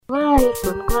Live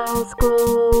from Glasgow,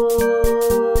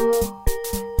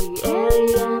 the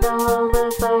Alien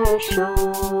Oliver Show.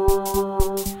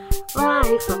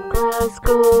 Live from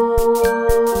Glasgow,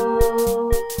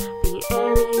 the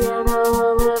Alien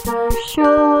Oliver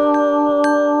Show.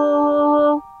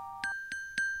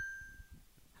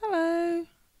 Hello,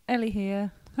 Ellie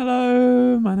here,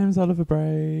 Hello, my name's Oliver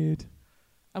Braid.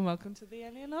 and welcome to the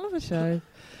Ellie and Oliver Show.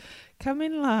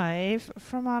 Coming live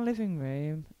from our living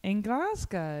room in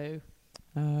Glasgow.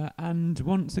 And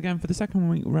once again, for the second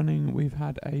week running, we've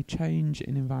had a change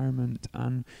in environment,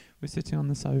 and we're sitting on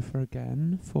the sofa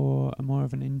again for a more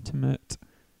of an intimate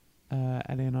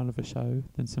Ellie and Oliver show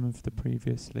than some of the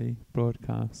previously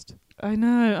broadcast. I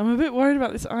know, I'm a bit worried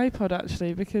about this iPod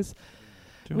actually, because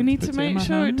we need to make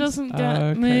sure it doesn't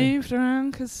get moved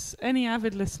around, because any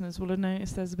avid listeners will have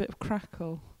noticed there's a bit of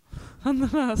crackle on the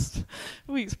last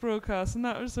week's broadcast, and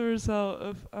that was the result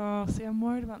of I'm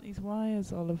worried about these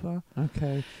wires, Oliver.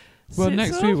 Okay. Well,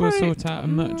 next week we'll sort out a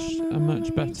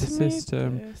much better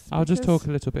system. I'll just talk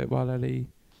a little bit while Ellie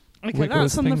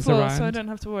that's on the things floor, around. so I don't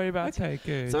have to worry about it. Okay,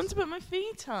 good. So I want to put my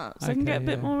feet up so I can get a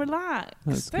bit more relaxed.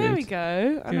 That's there good. we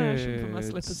go. I know I should put my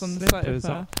slippers on the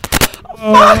sofa.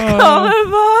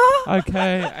 Oh. Oliver!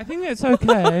 Okay, I think it's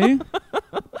okay.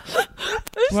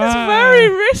 This is very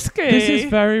risky. This is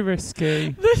very risky.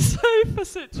 This sofa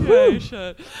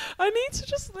situation. I need to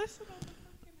just listen on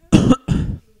the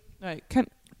fucking head. Right,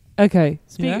 okay,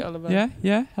 speak, Oliver.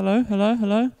 Yeah. Hello.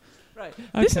 Right. Okay,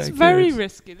 This is very good.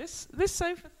 risky. This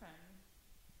sofa thing.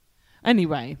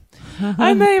 Anyway,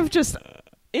 I may have just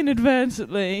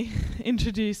inadvertently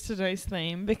introduced today's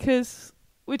theme because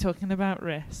we're talking about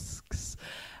risks.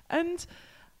 And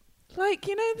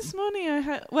this morning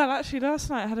last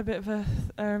night I had a bit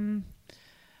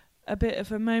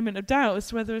of a moment of doubt as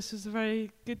to whether this was a very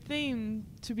good theme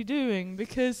to be doing,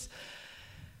 because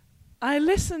I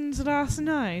listened last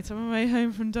night on my way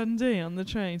home from Dundee on the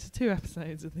train to 2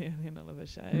 episodes of the Ellie and Oliver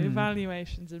Show,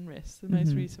 Evaluations and Risks, the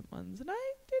most recent ones, and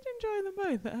I did enjoy them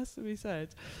both, it has to be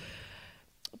said.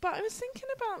 But I was thinking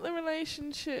about the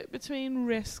relationship between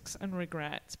risks and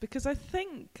regret, because I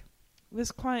think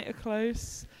there's quite a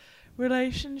close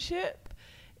relationship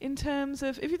in terms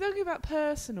of, if you're talking about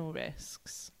personal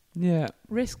risks,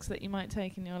 risks that you might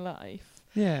take in your life,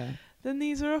 then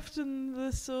these are often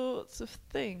the sorts of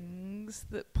things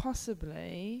that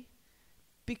possibly,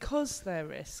 because they're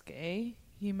risky,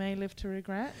 you may live to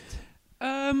regret.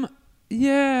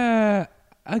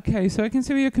 Okay, so I can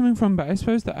see where you're coming from, but I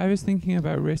suppose that I was thinking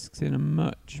about risks in a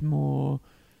much more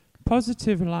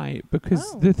positive light,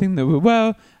 because the thing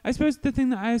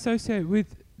that I associate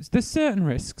with, there's certain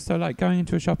risks, so like going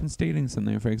into a shop and stealing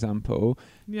something, for example.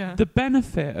 Yeah. The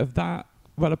benefit of that,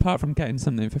 well, apart from getting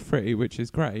something for free, which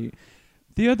is great,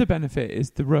 the other benefit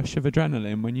is the rush of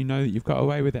adrenaline when you know that you've got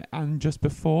away with it, and just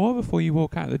before you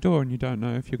walk out the door and you don't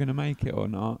know if you're going to make it or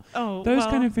not. Those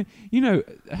kind of things.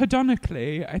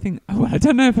 Hedonically, I think, I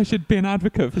don't know if I should be an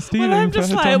advocate for stealing. Well, I'm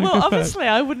just obviously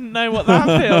I wouldn't know what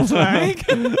that feels like.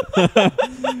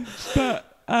 But,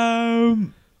 I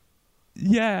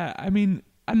mean,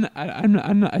 and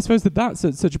I suppose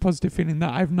that's such a positive feeling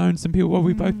that I've known some people. Well,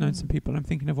 we've both known some people. I'm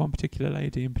thinking of one particular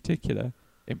lady in particular.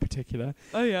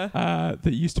 That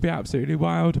used to be absolutely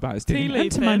wild about stealing, and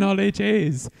to my knowledge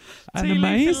is an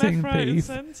amazing thief.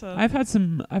 I've had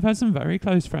some very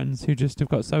close friends who just have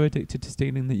got so addicted to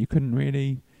stealing that you couldn't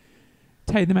really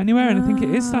take them anywhere, and I think it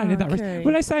is slightly that risk.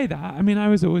 Well, I say that, I mean, I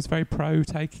was always very pro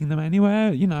taking them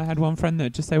anywhere. I had one friend that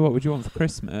would just say, "What would you want for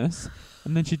Christmas?"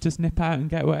 and then she'd just nip out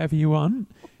and get whatever you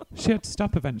want. She had to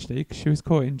stop eventually because she was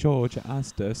caught in George at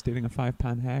Asda stealing a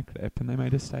 £5 hair clip, and they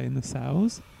made her stay in the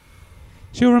cells.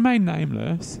 She'll remain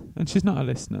nameless, and she's not a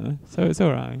listener, so it's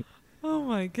all right. Oh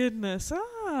my goodness! So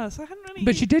I hadn't really.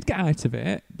 But she did get out of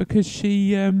it because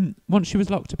she, once she was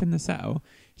locked up in the cell,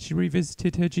 she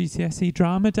revisited her GCSE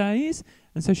drama days,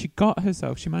 and so she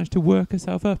managed to work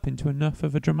herself up into enough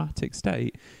of a dramatic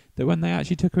state that when they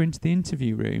actually took her into the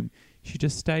interview room, she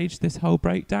just staged this whole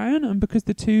breakdown. And because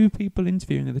the two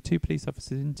police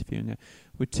officers interviewing her,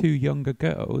 were 2 younger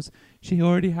girls, she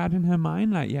already had in her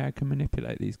mind, I can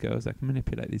manipulate these girls.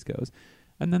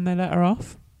 And then they let her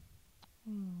off.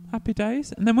 Happy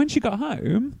days. And then when she got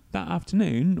home that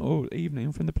afternoon or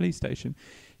evening from the police station,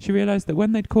 she realised that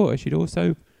when they'd caught her, she'd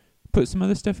also put some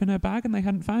other stuff in her bag, and they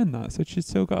hadn't found that, so she'd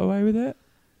still got away with it.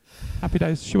 Happy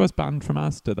days. She was banned from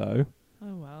Asda, though.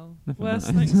 Oh, well.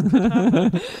 Worst things could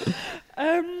happen.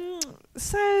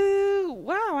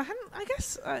 I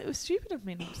guess it was stupid of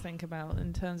me not to think about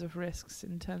in terms of risk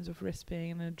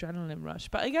being an adrenaline rush.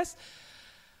 But I guess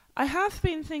I have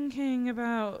been thinking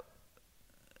about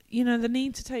the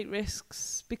need to take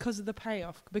risks because of the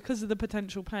payoff, because of the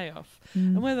potential payoff.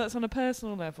 And whether that's on a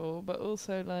personal level, but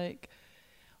also like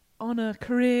on a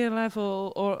career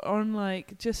level, or on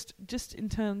like just in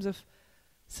terms of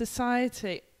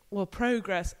society or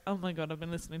progress. Oh my God, I've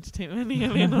been listening to too many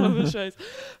Alien Oliver shows.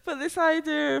 But this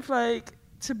idea of like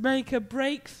to make a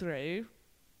breakthrough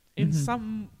in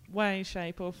some way,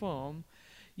 shape or form,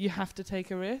 you have to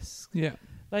take a risk. Yeah.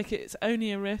 Like it's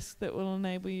only a risk that will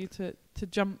enable you to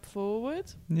jump forward.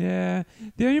 Yeah.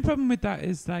 The only problem with that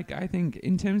is, like, I think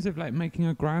in terms of like making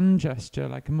a grand gesture,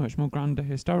 like a much more grander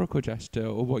historical gesture,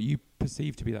 or what you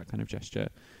perceive to be that kind of gesture.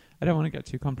 I don't want to get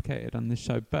too complicated on this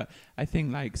show, but I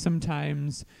think like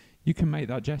sometimes you can make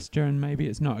that gesture and maybe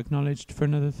it's not acknowledged for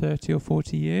another 30 or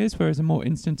 40 years, whereas a more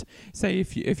instant, say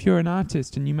if you're an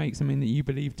artist and you make something that you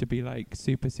believe to be like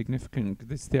super significant,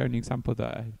 this is the only example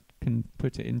that I can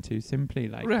put it into simply,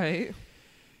 like right.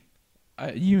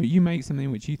 You make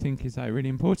something which you think is like really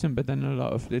important, but then a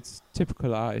lot of, it's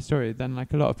typical art story, then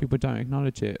like a lot of people don't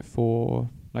acknowledge it for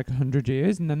like 100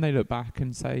 years, and then they look back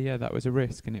and say, yeah, that was a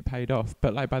risk and it paid off,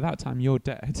 but like by that time you're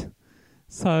dead.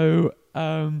 So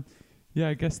yeah,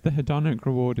 I guess the hedonic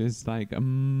reward is like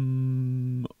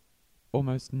almost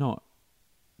not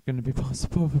going to be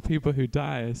possible for people who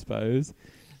die, I suppose.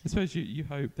 I suppose you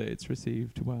hope that it's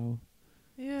received well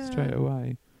straight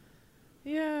away.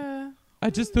 Yeah. I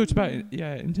just thought about it,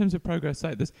 in terms of progress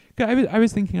like this. I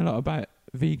was thinking a lot about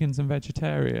vegans and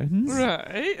vegetarians.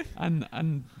 Right.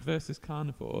 And versus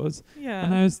carnivores. Yeah.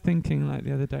 And I was thinking like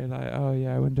the other day, like, oh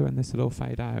yeah, I wonder when this will all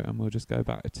fade out and we'll just go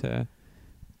back to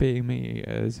being meat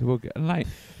eaters. We'll get, like,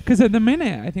 because at the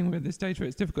minute, I think we're at this stage where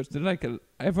it's difficult to, like,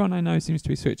 everyone I know seems to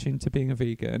be switching to being a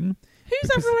vegan. Who's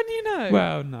everyone you know?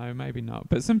 Well, no, maybe not.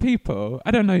 But some people,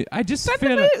 I don't know. I just send feel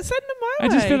them like my I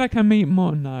way. just feel like I meet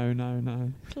more.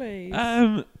 No. Please.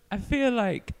 I feel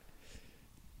like,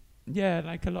 yeah,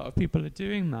 like a lot of people are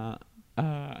doing that,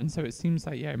 and so it seems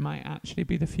like it might actually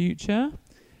be the future.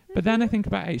 But then I think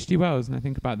about H.G. Wells and I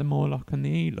think about the Morlock and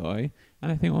the Eloi,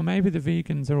 and I think, well, maybe the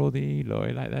vegans are all the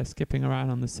Eloi, like they're skipping around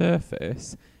on the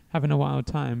surface, having a wild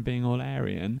time, being all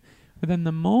Aryan. But then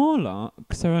the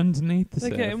Morlocks are underneath the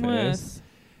surface. They're getting worse.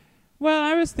 Well,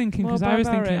 I was thinking, because I was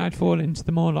thinking I'd fall into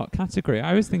the Morlock category.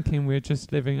 I was thinking we're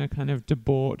just living a kind of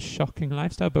debauched, shocking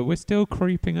lifestyle, but we're still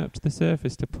creeping up to the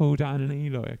surface to pull down an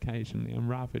Eloi occasionally and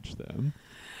ravage them.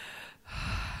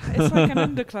 It's like an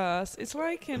underclass. It's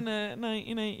like in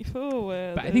 1984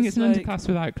 where... But I think it's an underclass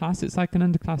without class. It's like an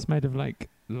underclass made of like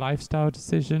lifestyle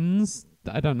decisions.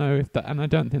 I don't know if that... And I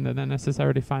don't think that they're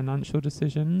necessarily financial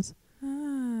decisions.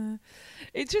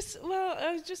 It just... Well,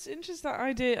 I was just interested in that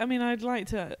idea. I mean, I'd like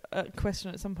to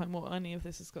question at some point what any of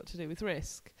this has got to do with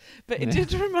risk. But it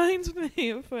did remind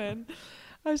me of when...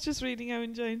 I was just reading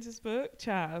Owen Jones's book,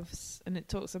 Chavs, and it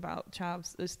talks about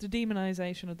chavs. It's the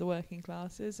demonisation of the working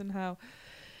classes and how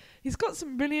he's got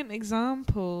some brilliant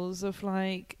examples of,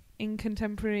 like, in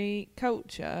contemporary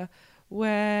culture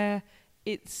where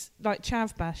it's like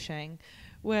chav bashing,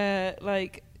 where,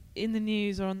 like, in the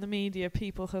news or on the media,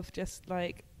 people have just,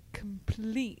 like,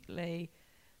 completely,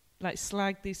 like,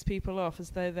 slagged these people off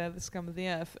as though they're the scum of the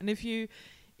earth. And if you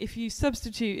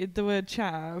substituted the word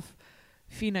chav,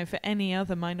 for any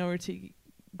other minority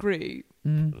group,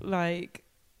 like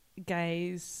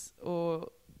gays or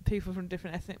people from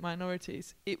different ethnic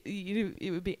minorities, it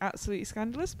would be absolutely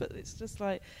scandalous. But it's just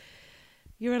like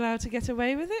you're allowed to get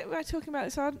away with it by talking about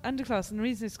this underclass, and the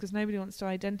reason is because nobody wants to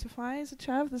identify as a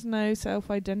chav. There's no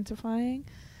self-identifying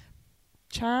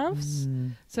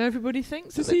chavs, so everybody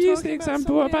thinks. Does he use the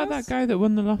example? What about that guy that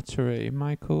won the lottery,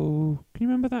 Michael? Can you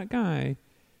remember that guy?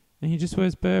 And he just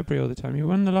wears Burberry all the time. He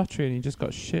won the lottery and he just got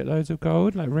shitloads of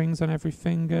gold, like rings on every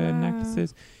finger,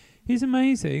 necklaces. He's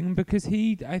amazing because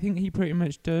I think he pretty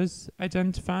much does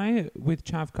identify with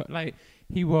chav. Like,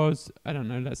 he was, I don't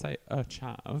know, let's say a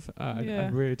chav. I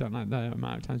really don't like the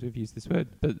amount of times we've used this word,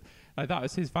 but like that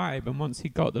was his vibe. And once he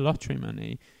got the lottery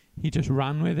money, he just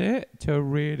ran with it to a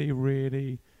really,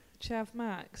 really... Chav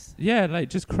max. Yeah, like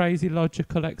just crazy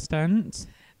logical extent.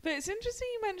 But it's interesting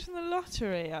you mentioned the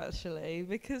lottery, actually,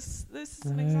 because this is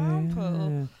an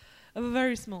example of a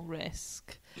very small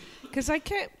risk. Because I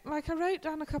wrote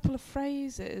down a couple of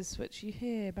phrases which you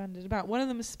hear bandied about. One of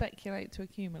them is speculate to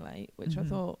accumulate, which I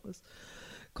thought was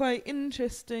quite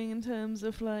interesting in terms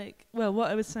of, like, well, what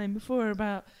I was saying before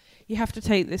about you have to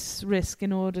take this risk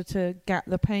in order to get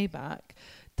the payback.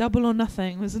 Double or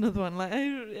nothing was another one. Like,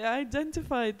 I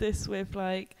identified this with,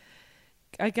 like,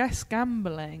 I guess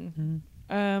gambling.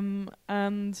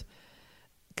 And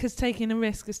because taking a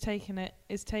risk is taking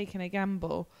a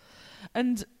gamble,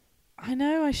 and I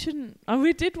know I shouldn't.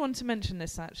 We did want to mention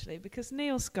this actually because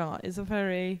Neil Scott is a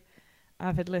very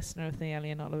avid listener of the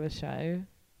Ellie and Oliver show.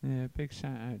 Yeah, big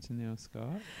shout out to Neil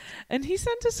Scott. And he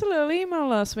sent us a little email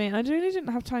last week. I really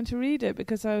didn't have time to read it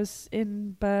because I was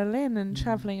in Berlin and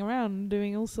travelling around and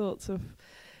doing all sorts of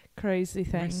crazy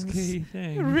things. Risky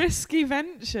things. Risky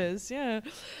ventures, yeah.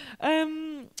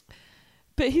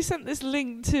 But he sent this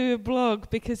link to a blog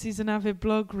because he's an avid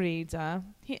blog reader.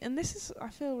 And this is, I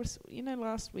feel,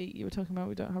 last week you were talking about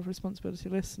we don't have responsibility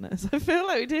listeners. I feel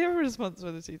like we do have a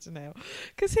responsibility to Neil.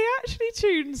 Because he actually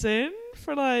tunes in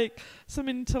for, some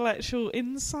intellectual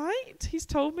insight. He's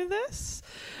told me this.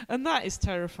 And that is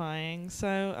terrifying.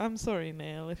 So I'm sorry,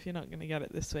 Neil, if you're not going to get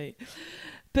it this week.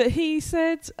 But he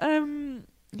said,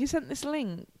 he sent this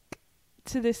link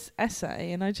to this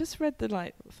essay. And I just read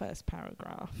the, first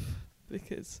paragraph.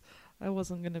 Because I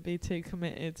wasn't going to be too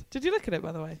committed. Did you look at it,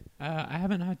 by the way? I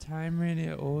haven't had time really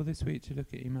at all this week to look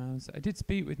at emails. I did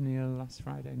speak with Neil last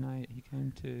Friday night. He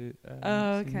came to see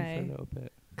me for a little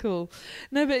bit. Cool.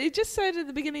 No, but it just said at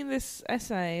the beginning of this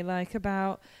essay,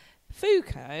 about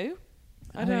Foucault.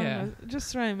 I don't know.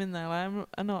 Just throw him in there. I'm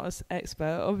not an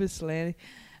expert, obviously.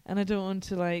 And I don't want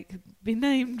to be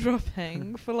name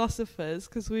dropping philosophers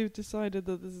because we've decided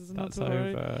that this is not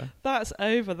over. That's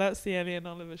over. That's the Ellie and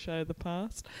Oliver show of the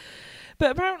past. But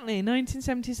apparently,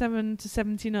 1977 to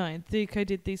 79, Foucault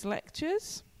did these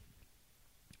lectures,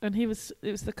 and it was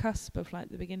the cusp of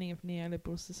the beginning of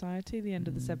neoliberal society, the end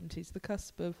of the 70s, the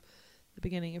cusp of the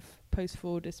beginning of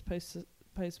post-Fordist,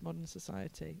 postmodern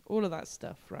society, all of that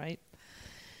stuff, right?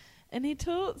 And he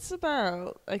talks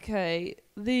about,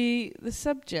 the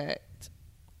subject,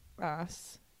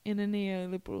 us, in a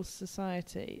neoliberal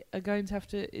society, are going to have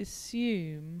to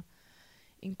assume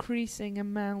increasing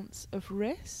amounts of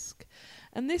risk.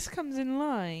 And this comes in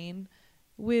line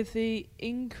with the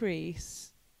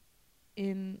increase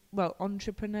in,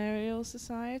 entrepreneurial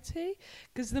society.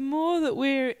 Because the more that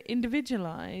we're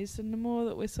individualised and the more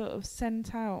that we're sort of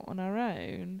sent out on our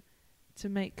own to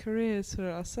make careers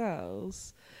for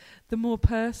ourselves, the more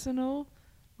personal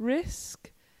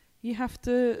risk you have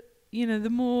to, the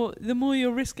more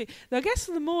you're risking. I guess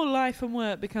the more life and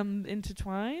work become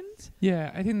intertwined.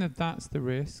 Yeah, I think that's the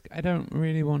risk. I don't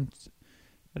want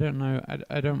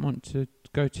to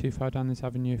go too far down this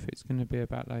avenue if it's going to be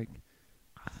about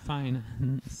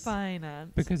finance.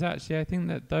 Because actually I think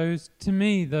that those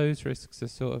risks are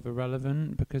sort of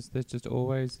irrelevant because there's just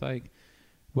always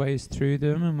ways through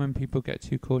them, and when people get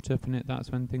too caught up in it,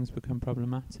 that's when things become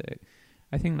problematic.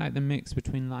 I think the mix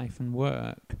between life and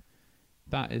work,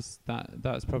 that's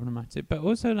problematic. But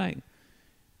also I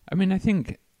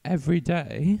think every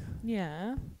day,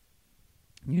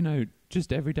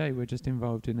 just every day we're just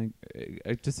involved in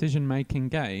a decision making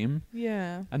game,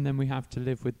 and then we have to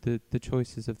live with the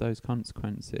choices of those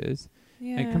consequences.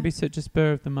 It can be such a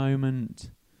spur of the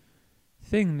moment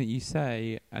thing that you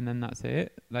say, and then that's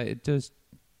it. It does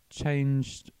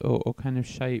change or kind of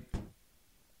shape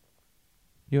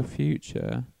your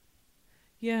future.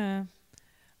 I've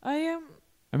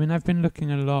been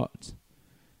looking a lot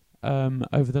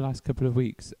over the last couple of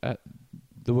weeks at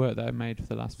the work that I've made for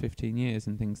the last 15 years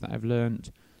and things that I've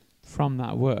learned from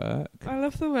that work. I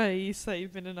love the way you say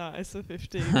you've been an artist for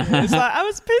 15 years. I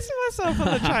was pissing myself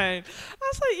on the train.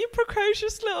 I was you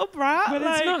precocious little brat. Well,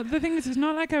 it's not. The thing is, it's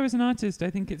not I was an artist. I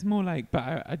think it's more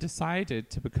but I decided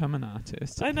to become an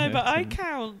artist. I know, but I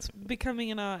count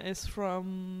becoming an artist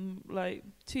from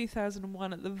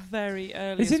 2001 at the very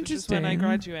earliest, which is when I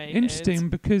graduated. Interesting,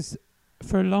 because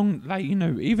for a long,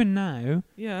 even now,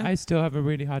 I still have a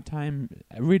really hard time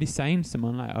really saying to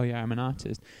someone I'm an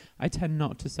artist. I tend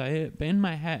not to say it, but in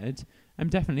my head, I'm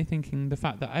definitely thinking the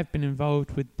fact that I've been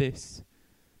involved with this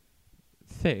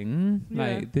thing,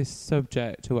 this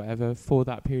subject or whatever, for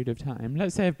that period of time.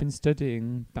 Let's say I've been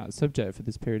studying that subject for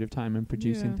this period of time and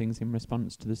producing things in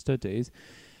response to the studies.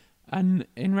 And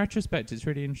in retrospect, it's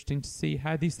really interesting to see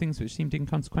how these things which seemed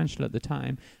inconsequential at the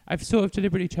time, I've sort of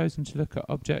deliberately chosen to look at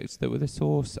objects that were the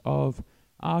source of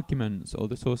arguments or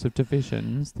the source of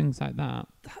divisions, things like that.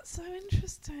 That's so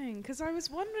interesting, because I was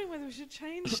wondering whether we should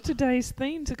change today's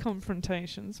theme to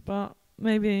confrontations, but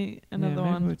maybe another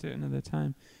one. Maybe we'll do it another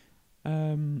time.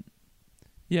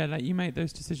 You make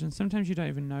those decisions. Sometimes you don't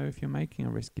even know if you're making a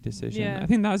risky decision. I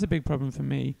think that was a big problem for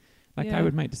me. I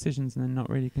would make decisions and then not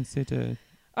really consider...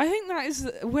 I think that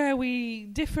is where we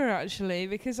differ, actually,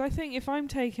 because I think if I'm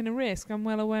taking a risk, I'm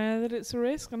well aware that it's a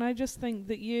risk, and I just think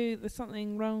that there's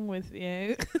something wrong with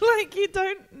you. You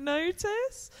don't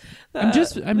notice that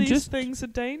these things are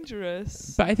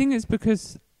dangerous. But I think it's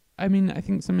because, I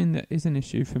think something that is an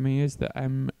issue for me is that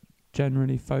I'm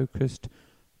generally focused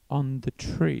on the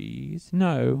trees.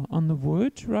 No, on the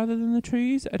wood rather than the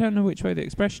trees. I don't know which way the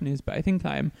expression is, but I think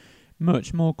I'm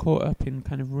much more caught up in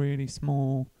kind of really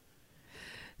small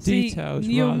details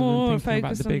you're rather more than thinking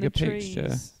about the bigger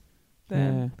picture.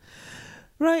 Yeah.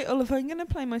 Right, Oliver, I'm going to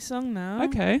play my song now.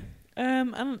 Okay.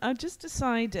 And I just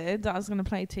decided that I was going to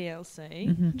play TLC.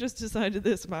 Mm-hmm. Just decided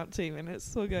this about 2 minutes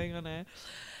before going on air.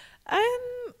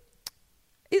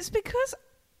 It's because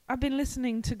I've been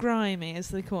listening to Grimy, as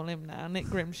they call him now, Nick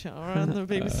Grimshaw, on the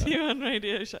BBC One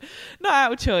radio show. Not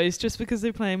out of choice, just because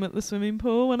they play him at the swimming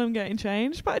pool when I'm getting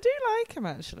changed. But I do like him,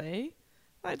 actually.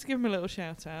 I'd like to give him a little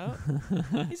shout out.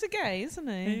 He's a gay, isn't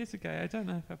he? He is a gay. I don't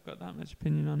know if I've got that much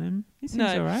opinion on him. He seems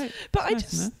No. alright. But I Nice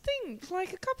just enough. think,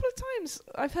 like, a couple of times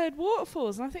I've heard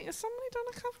Waterfalls, and I think, has somebody done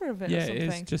a cover of it or Yeah,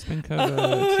 something? it's just been covered.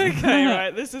 Oh, okay,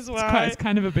 right. This is why. It's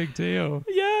kind of a big deal.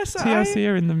 Yes, TLC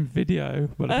are in the video,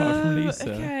 well, apart from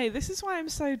Lisa. Okay, this is why I'm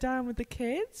so down with the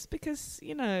kids, because,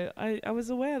 you know, I was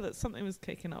aware that something was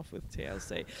kicking off with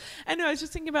TLC. Anyway, I was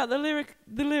just thinking about the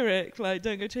lyric, like,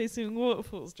 don't go chasing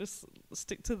waterfalls, just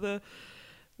stick to the,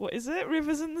 what is it,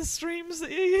 rivers and the streams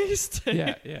that you're used to.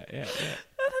 Yeah. And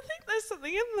I think there's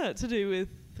something in that to do with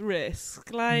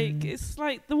risk. Like, it's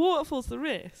like the waterfall's the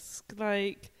risk.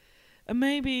 Like, and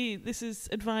maybe this is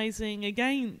advising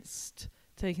against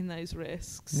taking those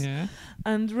risks. Yeah.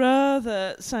 And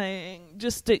rather saying,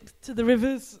 just stick to the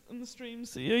rivers and the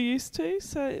streams that you're used to.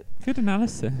 So, Good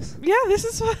analysis. yeah, this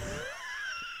is what...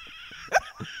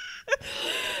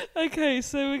 Okay,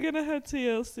 so we're going to have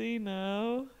TLC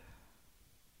now.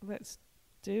 Let's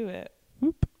do it.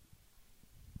 Whoop.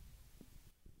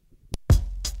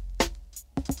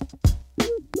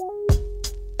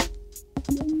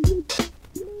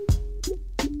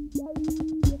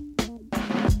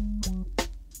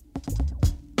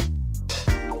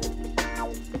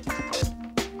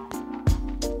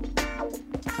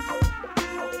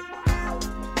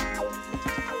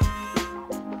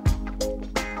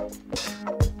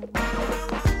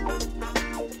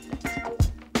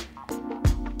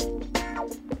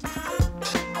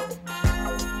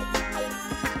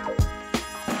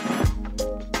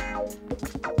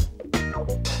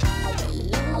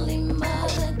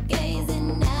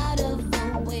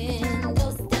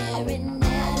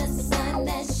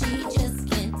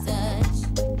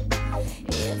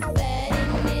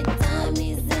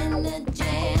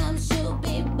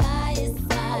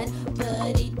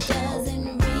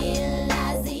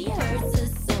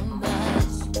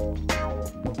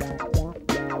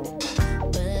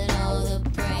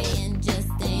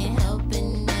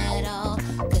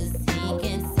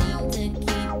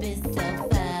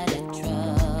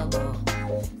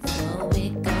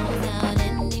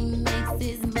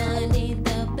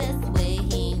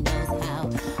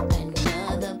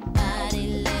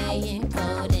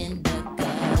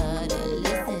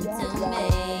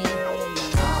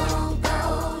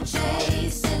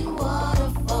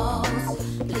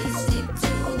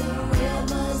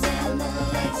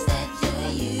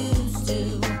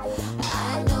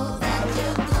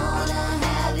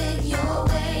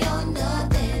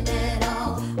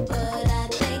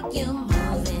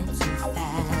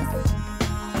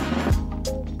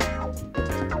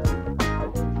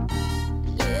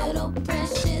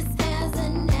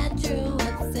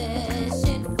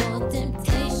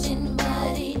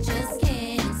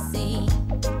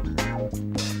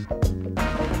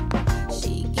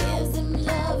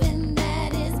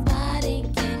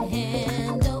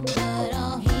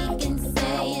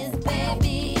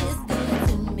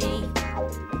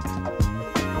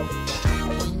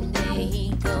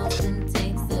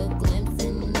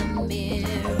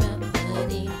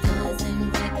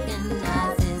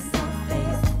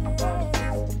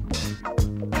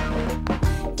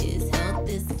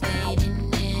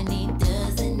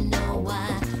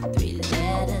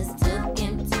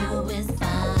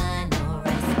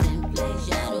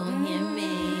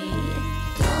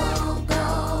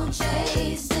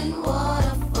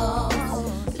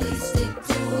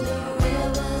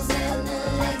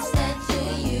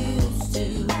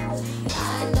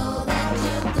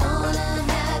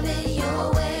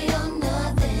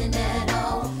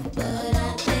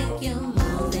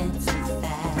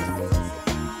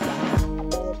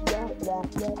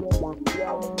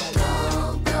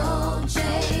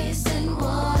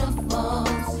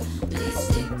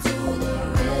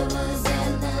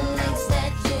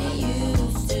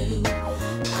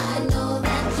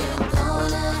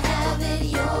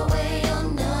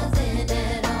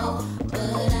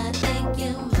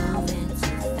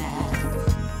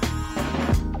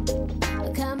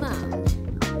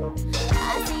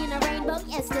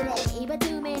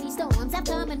 have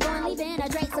come and gone, leaving a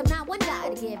trace of not one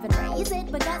God-given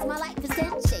reason. Because my life is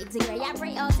 10 shades of gray. I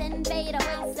pray all sin fade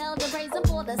away, seldom praise him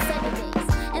for the 7 days.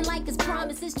 And like his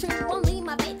promise is true, only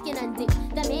my faith can undo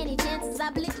the many chances I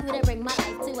blew to bring my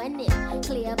life to an end.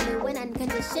 Clear blue and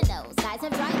unconditional skies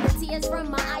have dried the tears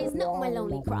from my eyes, no more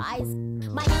lonely cries.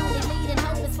 My only leading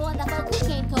hope is for the folk who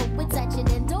can't cope with such an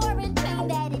enduring pain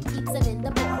that it keeps them in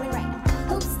the pouring rain.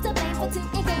 Who's to blame for two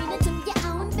and gain into your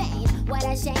own vein? What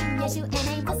a shame, you shoot and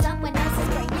aim for someone else's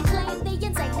brain. You claim the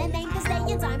insane and aim to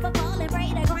stay in time for falling prey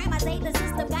to crime. I say the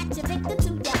system got you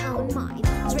victim to your own mind.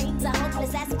 Dreams are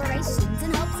hopeless aspirations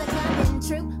and hopes are coming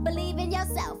true. Believe in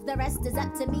yourself, the rest is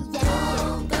up to me and you.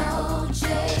 Don't go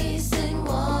chasing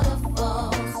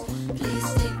waterfalls. Please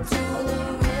stick to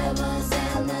the rivers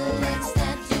and the lakes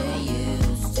that you're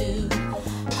used to.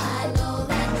 I know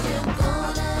that you're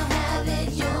gonna have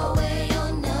it your way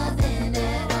or nothing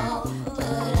at all, but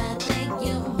I think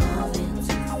you're moving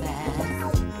too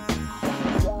fast.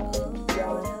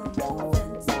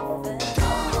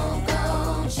 Don't go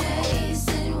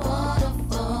chasing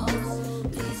waterfalls.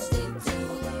 Please stick to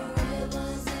the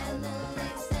rivers and the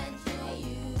lakes that you're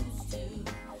used to.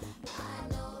 I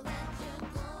know that you're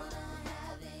gonna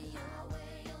have it your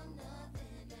way or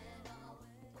nothing at all, but I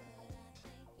think you're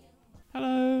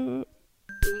Hello.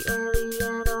 The Ellie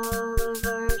and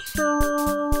Oliver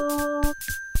Show.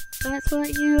 That's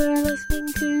what you are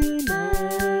listening to now.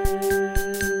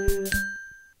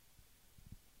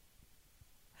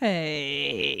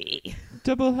 Hey.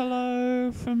 Double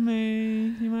hello from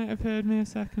me. You might have heard me a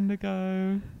second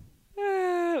ago.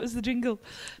 It was the jingle.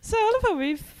 So, Oliver,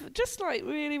 we've just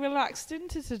really relaxed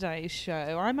into today's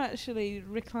show. I'm actually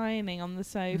reclining on the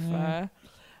sofa,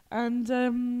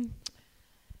 and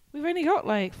we've only got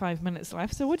 5 minutes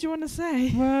left. So, what do you want to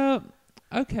say? Well,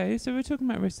 okay, so we're talking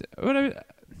about risk. Well,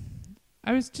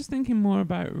 I was just thinking more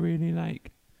about really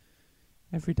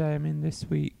every day. I mean, this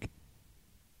week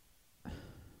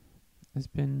has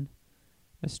been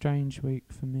a strange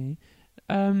week for me.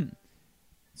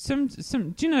 Some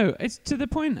do you know, it's to the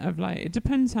point of it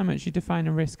depends how much you define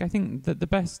a risk. I think that the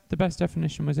best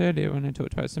definition was earlier when I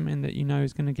talked about something that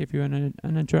is going to give you an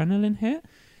adrenaline hit.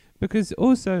 Because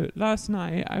also last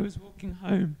night I was walking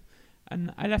home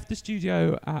and I left the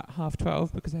studio at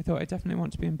 12:30 because I thought I definitely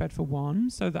want to be in bed for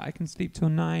 1 so that I can sleep till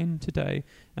 9 today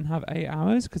and have 8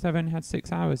 hours, because I've only had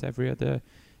 6 hours every other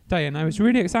day, and I was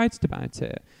really excited about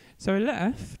it. So I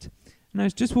left and I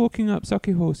was just walking up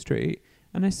Sauchiehall Street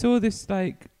and I saw this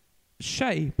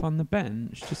shape on the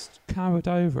bench just cowered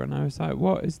over, and I was like,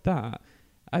 what is that?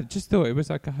 I just thought it was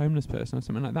a homeless person or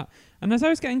something like that. And as I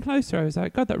was getting closer, I was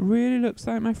like, God, that really looks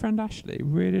like my friend Ashley.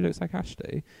 Really looks like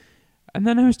Ashley. And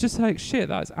then I was just like, shit,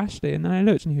 that's Ashley. And then I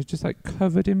looked and he was just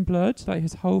covered in blood,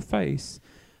 his whole face,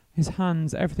 his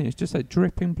hands, everything. It's just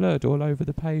dripping blood all over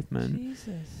the pavement.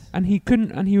 Jesus. And he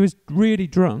was really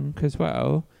drunk as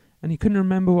well. And he couldn't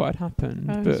remember what had happened.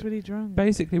 Oh, he was really drunk.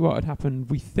 Basically what had happened,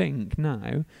 we think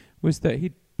now, was that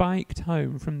he'd biked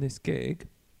home from this gig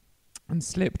and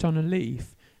slipped on a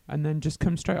leaf and then just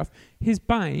come straight off. His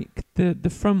bike, the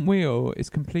front wheel is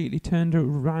completely turned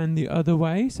around the other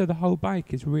way, so the whole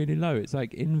bike is really low. It's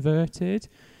inverted.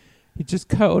 He just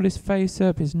cut all his face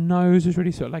up. His nose was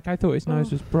really I thought his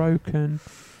nose was broken.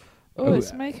 Oh,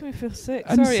 it's making me feel sick.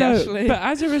 And Sorry, Ashley. But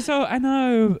as a result, I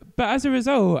know. But as a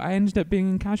result, I ended up being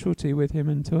in casualty with him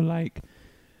until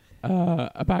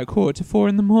about 3:45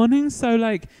 in the morning. So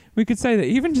we could say that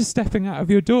even just stepping out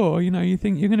of your door, you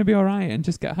think you're going to be all right and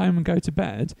just get home and go to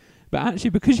bed. But actually,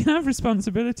 because you have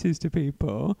responsibilities to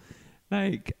people,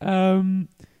 it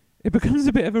becomes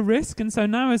a bit of a risk. And so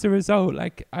now as a result,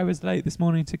 I was late this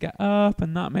morning to get up,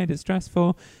 and that made it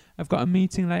stressful. I've got a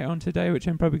meeting later on today, which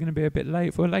I'm probably going to be a bit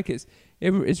late for.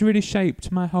 It's really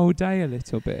shaped my whole day a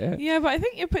little bit. Yeah, but I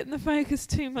think you're putting the focus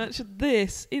too much of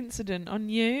this incident on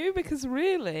you, because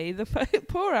really,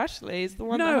 poor Ashley is the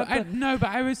one. But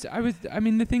I was. I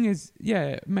mean, the thing is,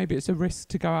 yeah, maybe it's a risk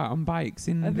to go out on bikes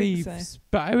in leaves. So.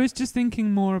 But I was just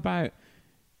thinking more about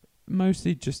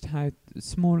mostly just how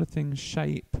smaller things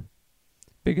shape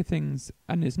bigger things,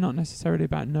 and it's not necessarily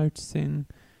about noticing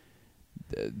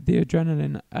the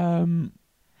adrenaline.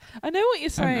 I know what you're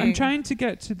saying. I'm trying to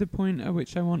get to the point at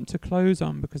which I want to close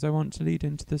on, because I want to lead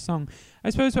into the song. I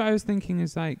suppose what I was thinking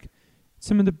is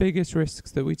some of the biggest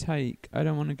risks that we take. I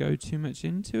don't want to go too much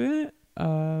into it,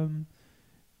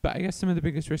 but I guess some of the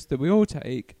biggest risks that we all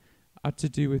take are to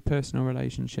do with personal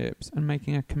relationships and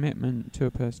making a commitment to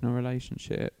a personal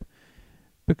relationship,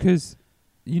 because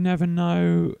you never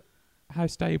know how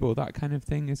stable that kind of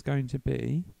thing is going to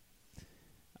be.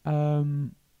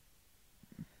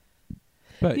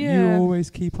 But you always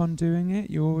keep on doing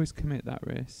it. You always commit that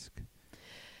risk.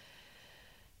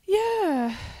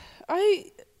 Yeah,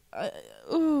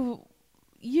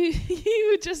 you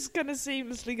were just going to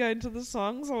seamlessly go into the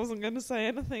songs. I wasn't going to say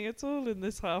anything at all in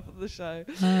this half of the show.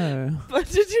 No. But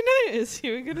did you notice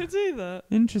you were going to do that?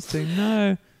 Interesting.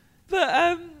 No.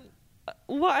 But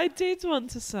what I did want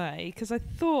to say, because I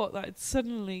thought that I'd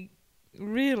suddenly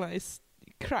realised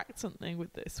you cracked something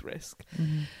with this risk.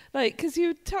 Mm-hmm. Like, because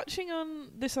you're touching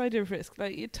on this idea of risk.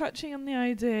 Like, you're touching on the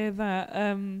idea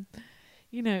that,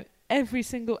 you know, every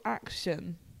single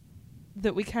action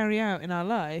that we carry out in our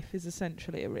life is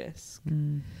essentially a risk.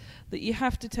 That you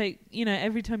have to take, you know,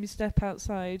 every time you step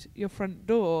outside your front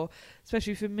door,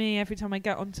 especially for me, every time I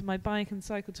get onto my bike and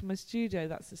cycle to my studio,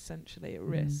 that's essentially a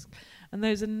risk. And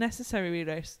those are necessary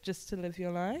risks just to live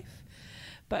your life.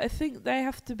 But I think they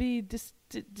have to be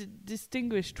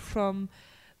distinguished from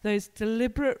those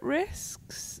deliberate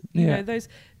risks, you know, those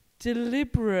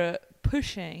deliberate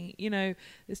pushing, you know,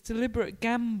 this deliberate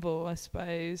gamble, I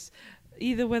suppose,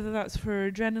 either whether that's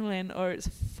for adrenaline or it's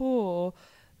for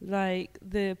like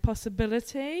the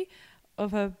possibility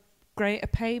of a greater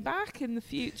payback in the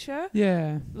future.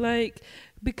 Yeah. Like,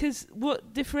 because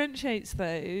what differentiates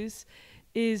those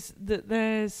is that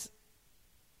there's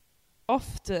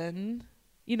often,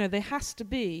 you know, there has to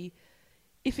be,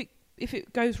 if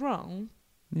it goes wrong,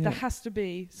 there has to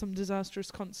be some disastrous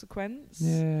consequence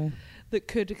that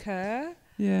could occur.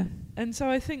 Yeah. And so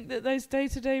I think that those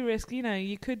day-to-day risks, you know,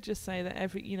 you could just say that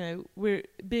every, you know,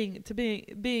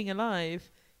 being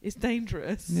alive is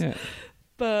dangerous. Yeah.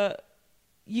 But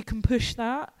you can push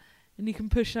that, and you can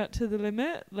push that to the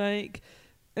limit, like,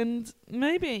 and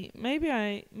maybe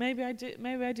I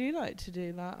do like to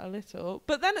do that a little.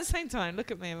 But then at the same time,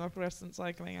 look at me in my fluorescent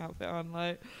cycling outfit on,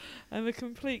 like, I'm a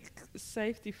complete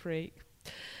safety freak.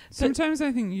 Sometimes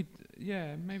I think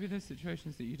maybe there's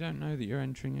situations that you don't know that you're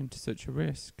entering into such a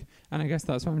risk. And I guess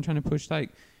that's what I'm trying to push,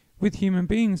 like, with human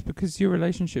beings, because your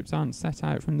relationships aren't set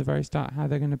out from the very start how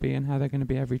they're going to be and how they're going to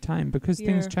be every time, because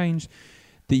things change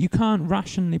that you can't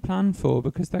rationally plan for,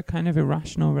 because they're kind of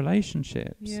irrational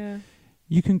relationships. Yeah.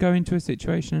 You can go into a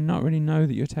situation and not really know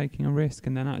that you're taking a risk,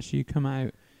 and then actually you come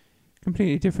out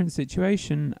completely different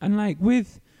situation. And like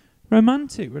with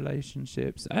romantic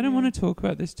relationships, I don't want to talk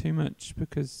about this too much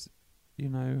because, you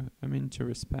know, I'm into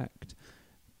respect.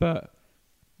 But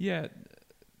yeah,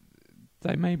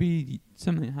 like maybe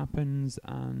something happens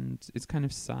and it's kind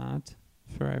of sad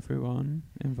for everyone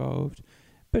involved,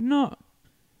 but not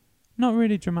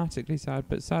really dramatically sad,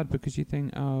 but sad because you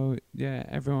think, oh yeah,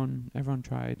 everyone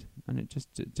tried and it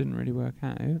didn't really work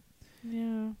out.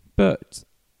 Yeah. But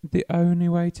the only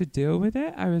way to deal with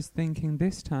it, I was thinking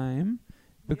this time,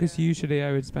 because usually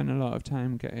I would spend a lot of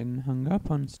time getting hung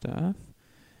up on stuff,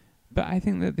 but I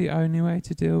think that the only way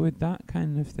to deal with that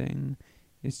kind of thing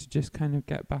is to just kind of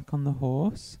get back on the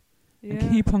horse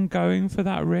and keep on going for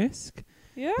that risk.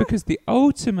 Yeah. Because the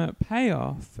ultimate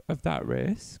payoff of that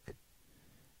risk,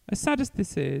 as sad as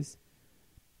this is,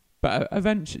 but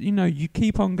eventually, you know, you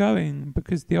keep on going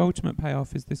because the ultimate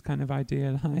payoff is this kind of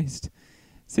idealized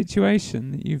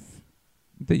situation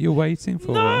that you're waiting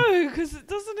for. No, because it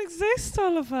doesn't exist,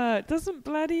 Oliver. It doesn't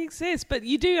bloody exist. But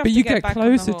you do have to get back on the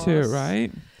horse. But you get closer to it,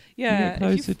 right? Yeah. You get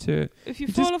closer to it. If you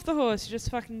fall off the horse, you just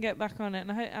fucking get back on it.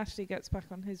 And I hope Ashley gets back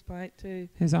on his bike too.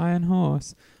 His iron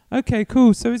horse. Okay,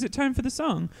 cool. So is it time for the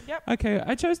song? Yep. Okay,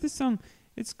 I chose this song.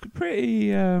 It's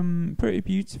pretty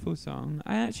beautiful song.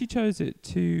 I actually chose it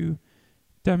to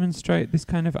demonstrate this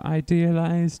kind of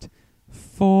idealized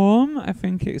form. I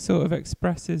think it sort of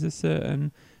expresses a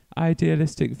certain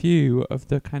idealistic view of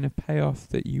the kind of payoff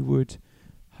that you would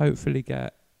hopefully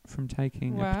get from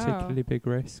taking a particularly big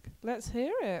risk. Let's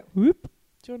hear it. Whoop.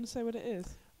 Do you want to say what it is?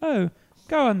 Oh,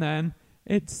 go on then.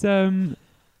 It's Sébastien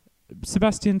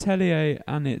Tellier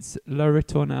and it's La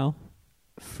Ritournelle.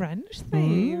 French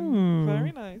theme. Ooh.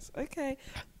 Very nice. Okay.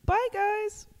 Bye,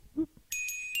 guys. Whoop.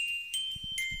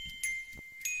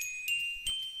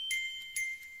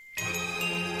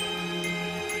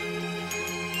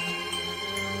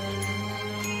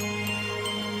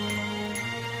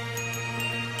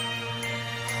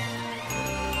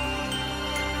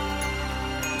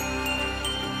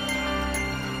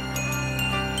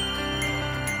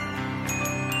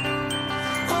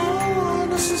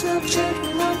 This is not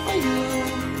checking out for you.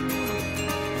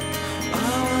 I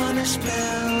wanna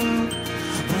spend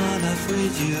my life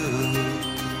with you.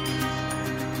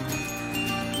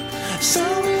 So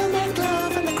we'll make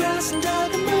love in the grass under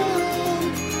the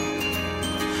moon.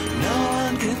 No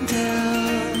one can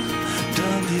tell,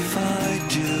 don't if I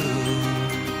do.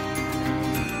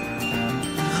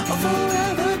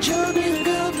 Forever jogging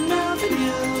golden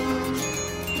avenues,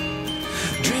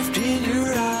 drifting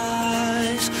your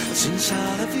eyes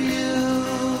inside of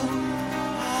you.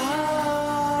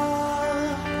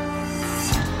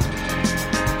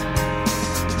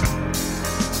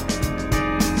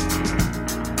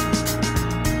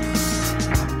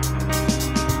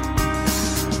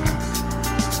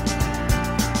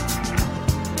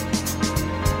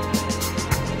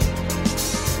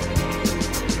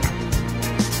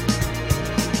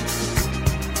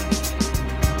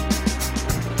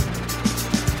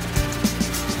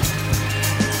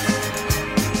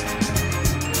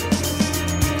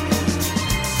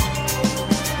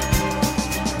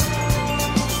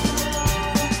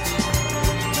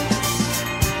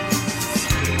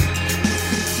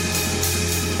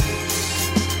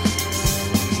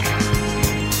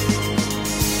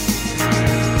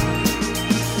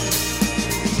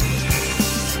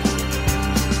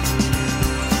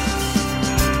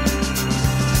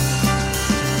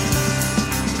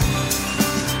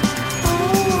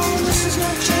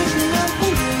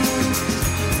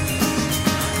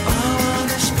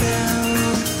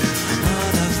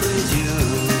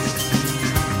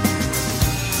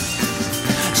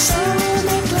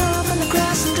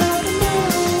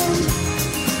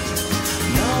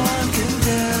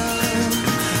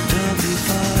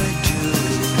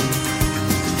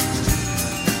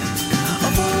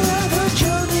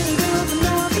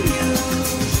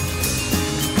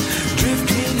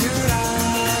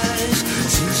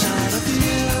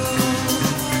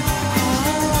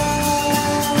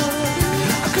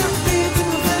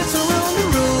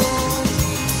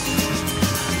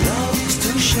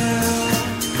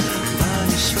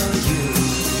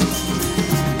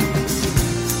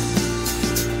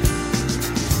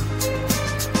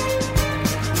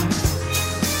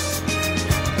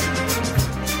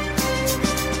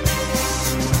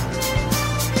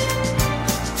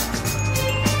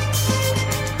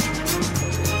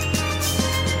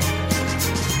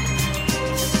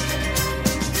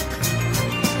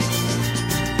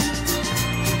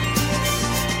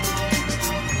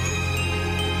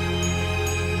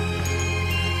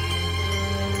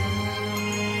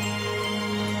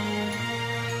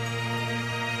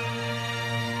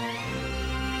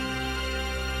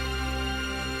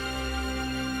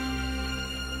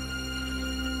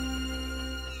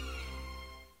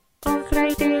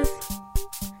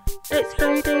 it's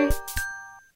Friday.